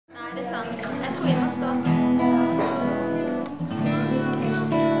Är det sant? Jag tror jag måste.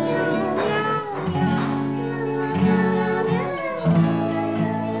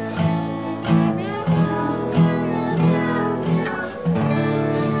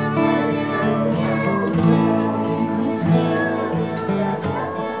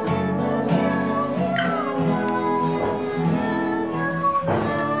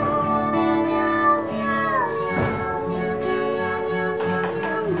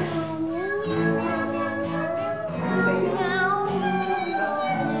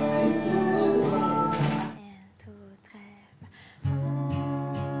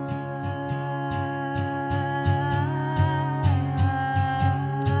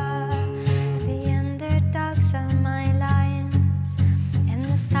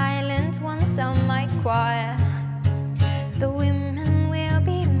 Of my choir, the women will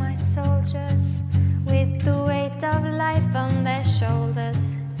be my soldiers, with the weight of life on their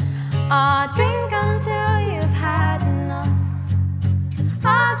shoulders. I'll drink until you've had enough.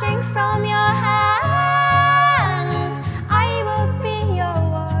 I'll drink from your hands. I will be your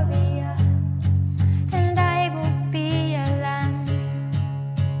warrior, and I will be your lamb.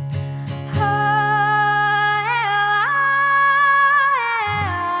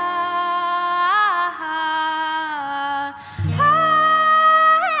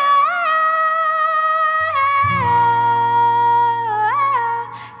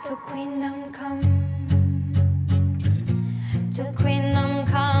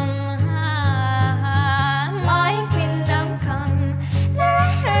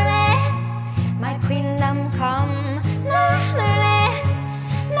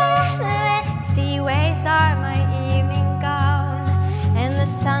 Are my evening gown, and the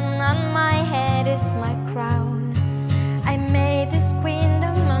sun on my head is my crown. I made this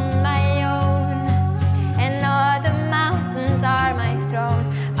queendom on my own, and all the mountains are my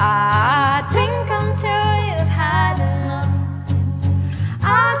throne. I'll drink until you've had enough.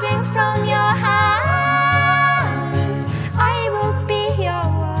 I'll drink from your hands. I will be your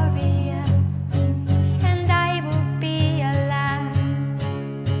warrior, and I will be your lamb.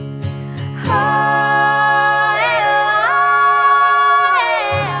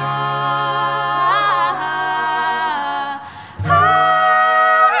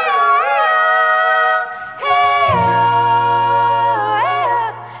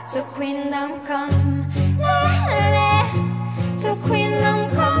 So Queendom come, so Queendom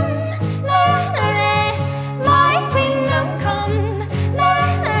come, my Queendom come,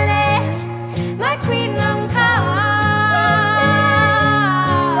 my Queendom come.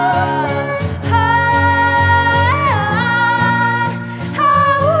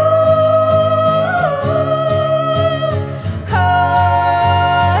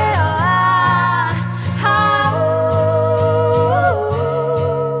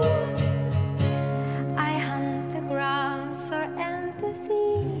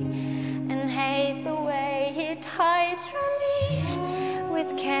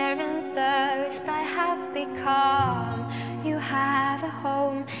 You have a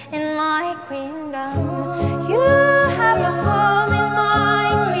home in my queendom. You have a home in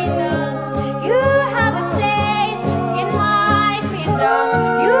my queendom. You have a place in my queendom.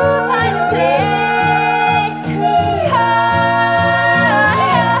 You find a place.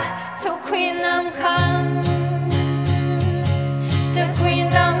 So Queendom come. So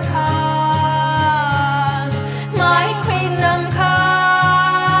Queendom come. My Queendom come.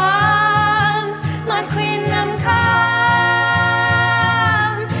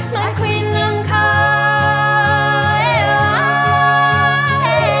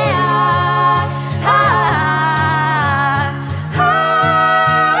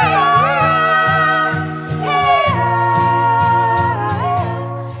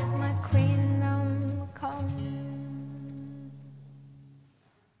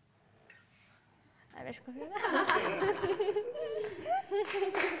 Varsågod.